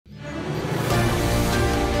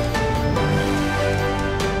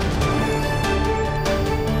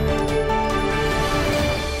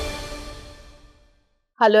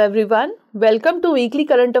Hello everyone, welcome to weekly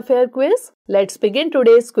current affair quiz. Let's begin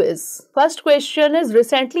today's quiz. First question is,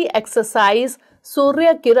 recently exercise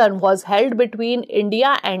Surya-Kiran was held between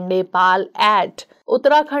India and Nepal at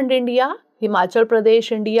Uttarakhand, India, Himachal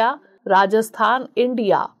Pradesh, India, Rajasthan,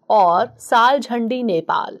 India or 𝐶𝐢𝐮𝐫𝐬𝐬,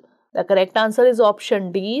 Nepal. The correct answer is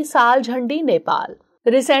option D, 𝐶𝐢𝐮𝐫𝐬𝐬, Nepal.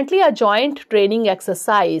 Recently, a joint training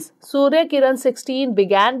exercise, Surya-Kiran 16,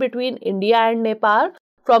 began between India and Nepal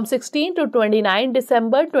from 16 to 29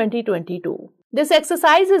 December 2022. This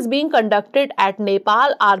exercise is being conducted at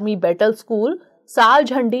Nepal Army Battle School,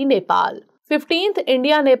 𝐶𝐢𝐮𝐫𝐬𝐬, Nepal. 15th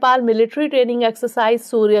India-Nepal military training exercise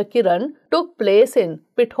Surya-Kiran took place in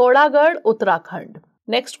Pithoragarh, Uttarakhand.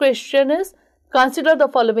 Next question is, consider the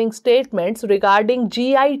following statements regarding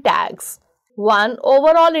GI tags. 1.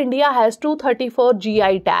 Overall, India has 234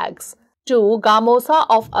 GI tags. 2. 𝐏𝐤𝐒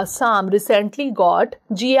of Assam recently got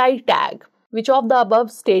GI tag. Which of the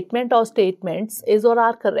above statement or statements is or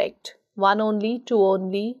are correct? 1 only, 2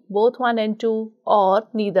 only, both 1 and 2, or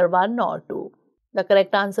neither 1 nor 2? The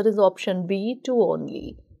correct answer is option B, 2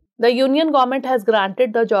 only. The Union Government has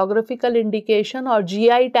granted the geographical indication or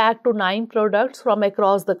GI tag to 9 products from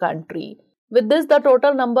across the country. With this, the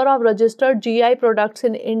total number of registered GI products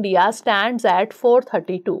in India stands at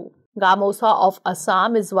 432. 𝐏𝐤𝐒 of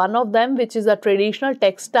Assam is one of them, which is a traditional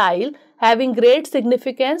textile having great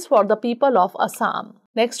significance for the people of Assam.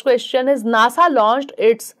 Next question is, NASA launched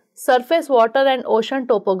its Surface Water and Ocean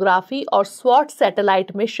Topography or SWOT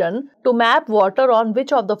satellite mission to map water on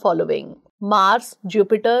which of the following? Mars,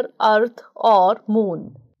 Jupiter, Earth or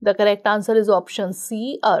Moon? The correct answer is option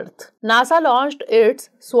C, Earth. NASA launched its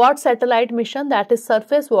SWOT satellite mission, that is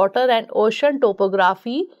Surface Water and Ocean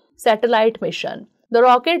Topography satellite mission. The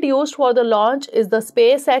rocket used for the launch is the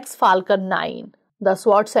SpaceX Falcon 9. The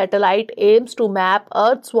SWOT satellite aims to map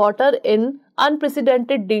Earth's water in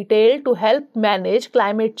unprecedented detail to help manage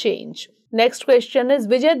climate change. Next question is,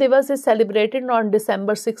 Vijay Diwas is celebrated on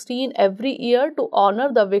December 16 every year to honor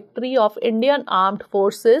the victory of Indian armed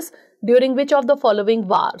forces during which of the following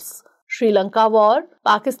wars? Sri Lanka War,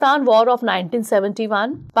 Pakistan War of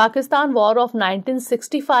 1971, Pakistan War of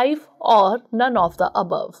 1965 or none of the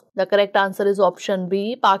above. The correct answer is option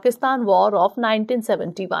B, Pakistan War of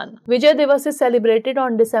 1971. Vijay Diwas is celebrated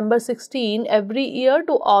on December 16 every year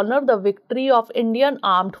to honor the victory of Indian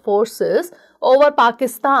armed forces over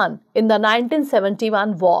Pakistan in the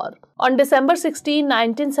 1971 war. On December 16,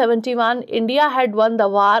 1971, India had won the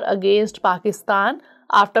war against Pakistan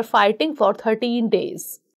after fighting for 13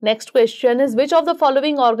 days. Next question is, which of the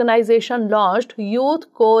following organization launched 𝐈𝐀𝐒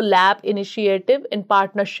𝐏𝐫𝐬𝐬 initiative in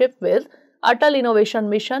partnership with Atal Innovation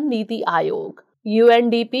Mission Niti Aayog?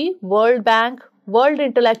 UNDP, World Bank, World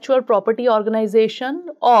Intellectual Property Organization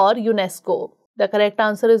or UNESCO? The correct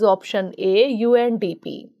answer is option A,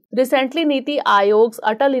 UNDP. Recently, Niti Aayog's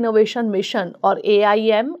Atal Innovation Mission or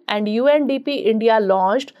AIM and UNDP India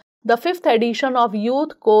launched the 5th edition of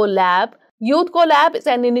𝐈𝐀𝐒 𝐏𝐫𝐬𝐬. 𝐈𝐀𝐒 𝐏𝐫𝐬𝐬 is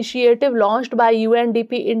an initiative launched by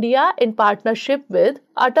UNDP India in partnership with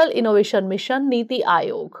Atal Innovation Mission Niti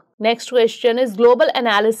Aayog. Next question is, Global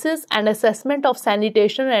Analysis and Assessment of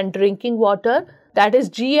Sanitation and Drinking Water, that is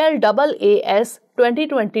GLAAS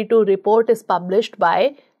 2022 report is published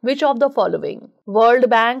by which of the following? World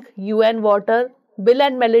Bank, UN Water, Bill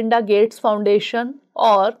and Melinda Gates Foundation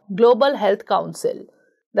or Global Health Council?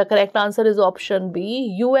 The correct answer is option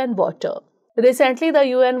B, UN Water. Recently, the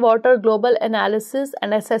UN Water Global Analysis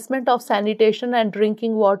and Assessment of Sanitation and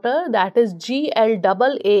Drinking Water, that is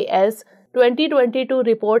GLAAS 2022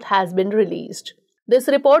 report has been released. This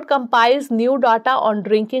report compiles new data on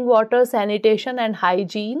drinking water, sanitation and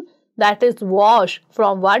hygiene, that is WASH,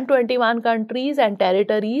 from 121 countries and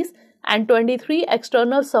territories and 23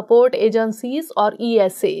 external support agencies or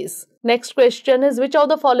ESAs. Next question is, which of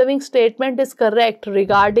the following statement is correct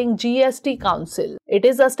regarding GST Council? It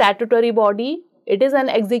is a statutory body, it is an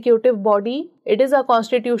executive body, it is a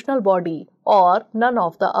constitutional body or none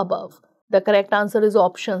of the above. The correct answer is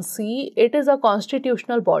option C, it is a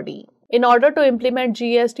constitutional body. In order to implement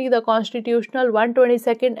GST, the Constitutional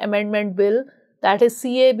 122nd Amendment Bill, that is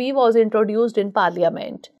CAB, was introduced in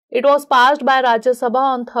Parliament. It was passed by Rajya Sabha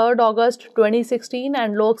on 3rd August 2016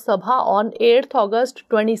 and Lok Sabha on 8th August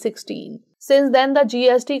 2016. Since then, the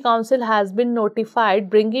GST Council has been notified,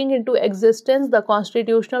 bringing into existence the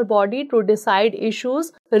constitutional body to decide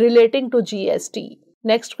issues relating to GST.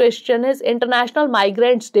 Next question is, International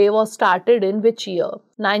Migrants Day was started in which year?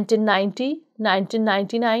 1990,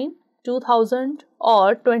 1999, 2000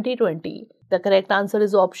 or 2020? The correct answer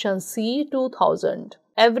is option C, 2000.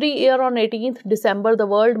 Every year on 18th December, the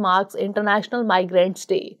world marks International Migrants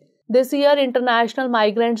Day. This year, International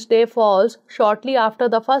Migrants Day falls shortly after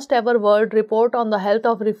the first ever World Report on the Health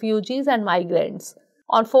of Refugees and Migrants.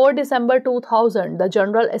 On 4 December 2000, the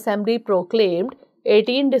General Assembly proclaimed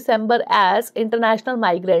 18 December as International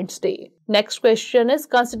Migrants Day. Next question is,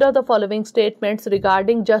 consider the following statements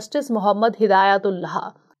regarding Justice Muhammad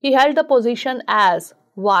Hidayatullah. He held the position as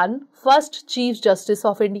 1. First Chief Justice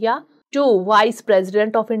of India, 2. Vice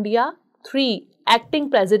President of India, 3. Acting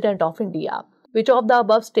President of India. Which of the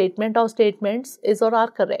above statement or statements is or are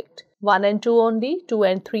correct? 1 and 2 only, 2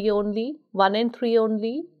 and 3 only, 1 and 3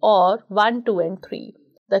 only, or 1, 2 and 3?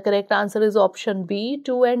 The correct answer is option B,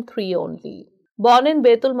 2 and 3 only. Born in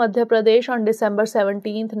Betul, Madhya Pradesh on December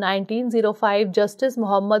 17, 1905, Justice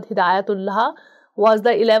Muhammad Hidayatullah was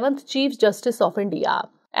the 11th Chief Justice of India.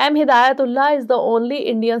 M. Hidayatullah is the only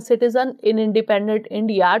Indian citizen in independent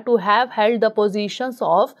India to have held the positions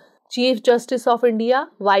of Chief Justice of India,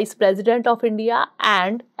 Vice President of India,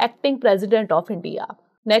 and Acting President of India.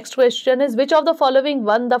 Next question is, which of the following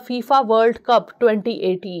won the FIFA World Cup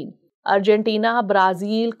 2018? Argentina,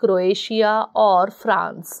 Brazil, Croatia, or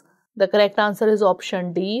France? The correct answer is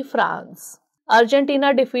option D, France.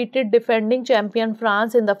 Argentina defeated defending champion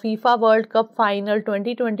France in the FIFA World Cup Final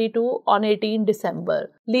 2022 on 18 December.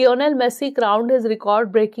 Lionel Messi crowned his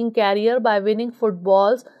record-breaking career by winning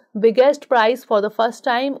football's biggest prize for the first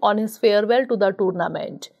time on his farewell to the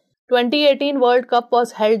tournament. 2018 World Cup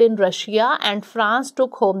was held in Russia and France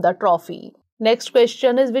took home the trophy. Next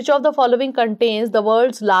question is, which of the following contains the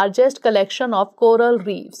world's largest collection of coral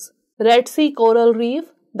reefs? Red Sea Coral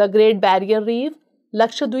Reef, the Great Barrier Reef,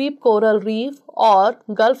 Lakshadweep Coral Reef, or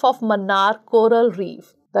Gulf of Mannar Coral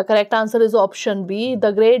Reef? The correct answer is option B,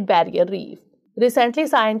 the Great Barrier Reef. Recently,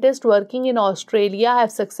 scientists working in Australia have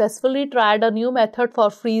successfully tried a new method for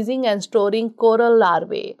freezing and storing coral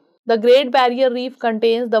larvae. The Great Barrier Reef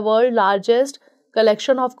contains the world's largest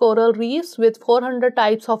collection of coral reefs with 400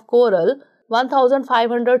 types of coral,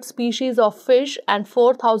 1,500 species of fish, and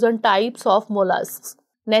 4,000 types of mollusks.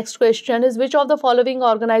 Next question is, which of the following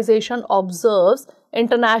organization observes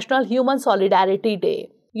International Human Solidarity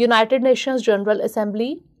Day? United Nations General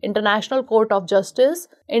Assembly, International Court of Justice,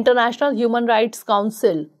 International Human Rights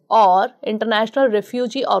Council, or International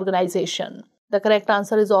Refugee Organization? The correct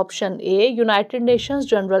answer is option A, United Nations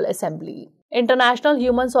General Assembly. International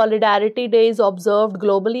Human Solidarity Day is observed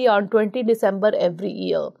globally on 20 December every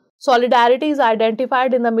year. Solidarity is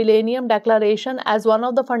identified in the Millennium Declaration as one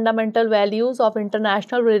of the fundamental values of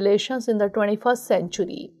international relations in the 21st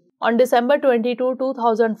century. On December 22,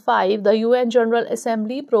 2005, the UN General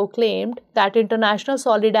Assembly proclaimed that International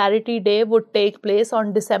Solidarity Day would take place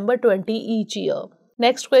on December 20 each year.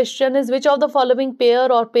 Next question is, which of the following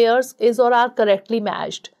pair or pairs is or are correctly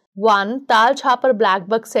matched? 1. Tal Chhapar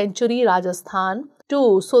Blackbuck Sanctuary, Rajasthan.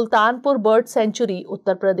 2. Sultanpur Bird Sanctuary,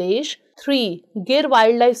 Uttar Pradesh. 3. Gir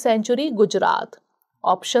Wildlife Sanctuary, Gujarat.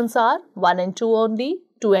 Options are 1 and 2 only,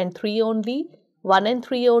 2 and 3 only, 1 and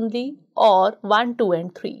 3 only, or 1, 2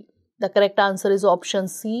 and 3. The correct answer is option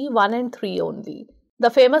C, 1 and 3 only. The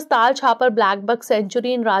famous Tal Chhapar Blackbuck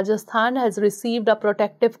Sanctuary in Rajasthan has received a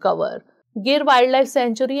protective cover. Gir Wildlife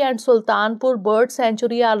Sanctuary and Sultanpur Bird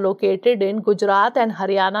Sanctuary are located in Gujarat and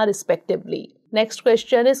Haryana respectively. Next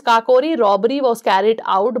question is, Kakori robbery was carried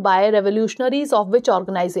out by revolutionaries of which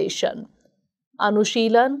organization?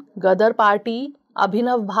 Anushilan, Gadar Party,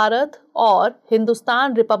 Abhinav Bharat, or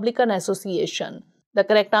Hindustan Republican Association? The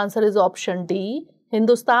correct answer is option D,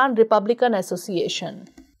 Hindustan Republican Association.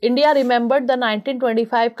 India remembered the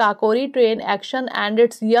 1925 Kakori train action and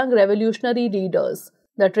its young revolutionary leaders.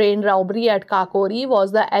 The train robbery at Kakori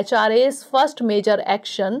was the HRA's first major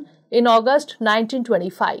action in August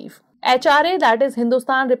 1925. HRA, that is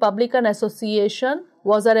Hindustan Republican Association,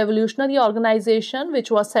 was a revolutionary organization which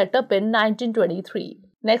was set up in 1923.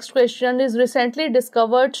 Next question is, recently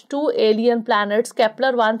discovered two alien planets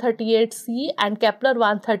Kepler-138c and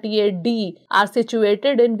Kepler-138d are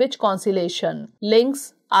situated in which constellation?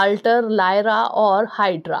 Lynx, Altair, Lyra, or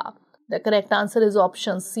Hydra? The correct answer is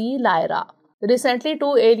option C, Lyra. Recently,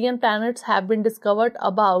 two alien planets have been discovered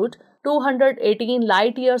about 218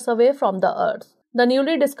 light years away from the Earth. The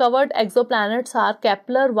newly discovered exoplanets are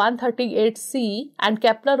Kepler-138c and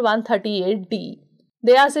Kepler-138d.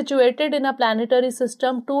 They are situated in a planetary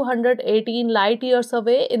system 218 light years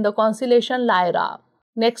away in the constellation Lyra.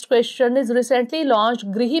 Next question is, recently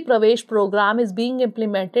launched Grihi Pravesh program is being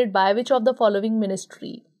implemented by which of the following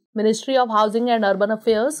ministry? Ministry of Housing and Urban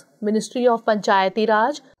Affairs, Ministry of Panchayati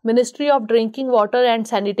Raj, Ministry of Drinking Water and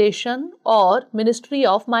Sanitation, or Ministry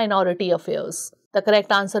of Minority Affairs? The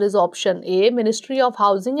correct answer is option A, Ministry of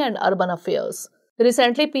Housing and Urban Affairs.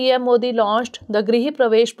 Recently, PM Modi launched the Grihi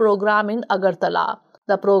Pravesh program in Agartala.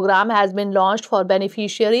 The program has been launched for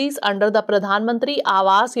beneficiaries under the Pradhan Mantri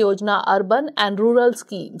Awas Yojana Urban and Rural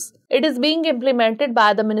schemes. It is being implemented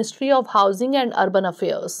by the Ministry of Housing and Urban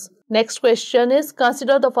Affairs. Next question is,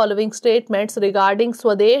 consider the following statements regarding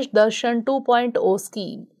Swadesh Darshan 2.0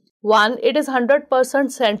 scheme. 1. It is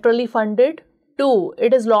 100% centrally funded. 2.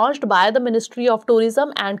 It is launched by the Ministry of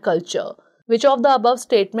Tourism and Culture. Which of the above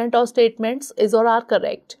statement or statements is or are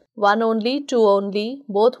correct? 1 only, 2 only,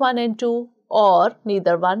 both 1 and 2, or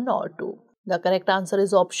neither 1 nor 2. The correct answer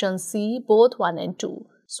is option C, both 1 and 2.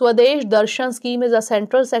 Swadesh Darshan scheme is a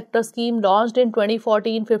central sector scheme launched in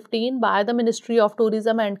 2014-15 by the Ministry of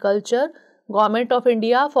Tourism and Culture, Government of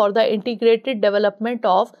India, for the integrated development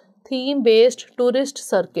of theme-based tourist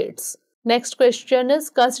circuits. Next question is,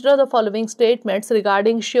 consider the following statements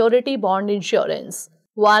regarding surety bond insurance.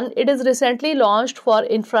 1. It is recently launched for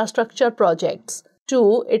infrastructure projects.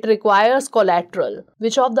 2. It requires collateral.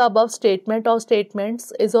 Which of the above statement or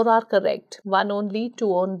statements is or are correct? 1 only,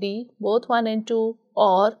 2 only, both 1 and 2,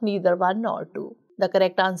 or neither 1 nor 2. The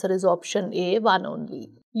correct answer is option A, 1 only.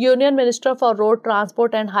 Union Minister for Road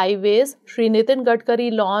Transport and Highways, Shri Nitin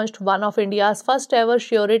Gadkari, launched one of India's first ever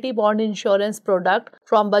surety bond insurance product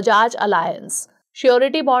from Bajaj Alliance.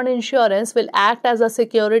 Surety bond insurance will act as a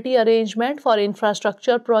security arrangement for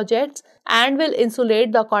infrastructure projects and will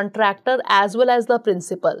insulate the contractor as well as the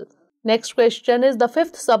principal. Next question is, the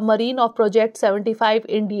fifth submarine of Project 75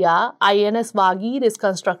 India, INS Vagir, is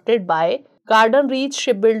constructed by Garden Reach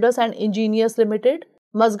Shipbuilders and Engineers Limited,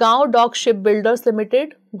 Mazgaon Dock Shipbuilders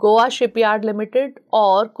Limited, Goa Shipyard Limited,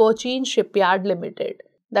 or Cochin Shipyard Limited.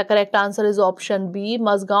 The correct answer is option B,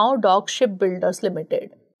 Mazgaon Dock Shipbuilders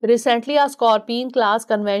Limited. Recently, a Scorpene-class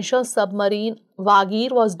conventional submarine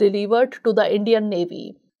Vagir was delivered to the Indian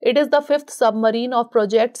Navy. It is the fifth submarine of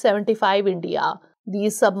Project 75 India.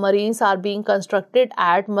 These submarines are being constructed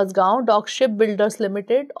at Mazgaon Dock Shipbuilders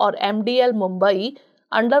Limited or MDL Mumbai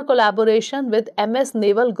under collaboration with MS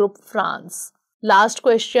Naval Group France. Last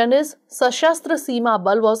question is, Sashastra Seema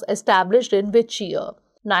Bal was established in which year?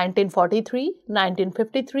 1943,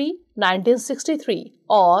 1953, 1963,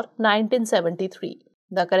 or 1973?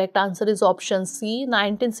 The correct answer is option C,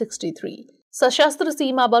 1963. Sashastra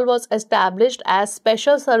Seema Bal was established as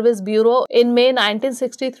Special Service Bureau in May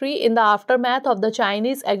 1963 in the aftermath of the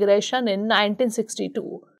Chinese aggression in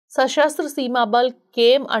 1962. Sashastra Seema Bal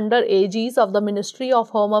came under aegis of the Ministry of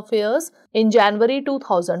Home Affairs in January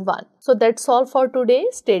 2001. So that's all for today.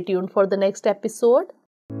 Stay tuned for the next episode.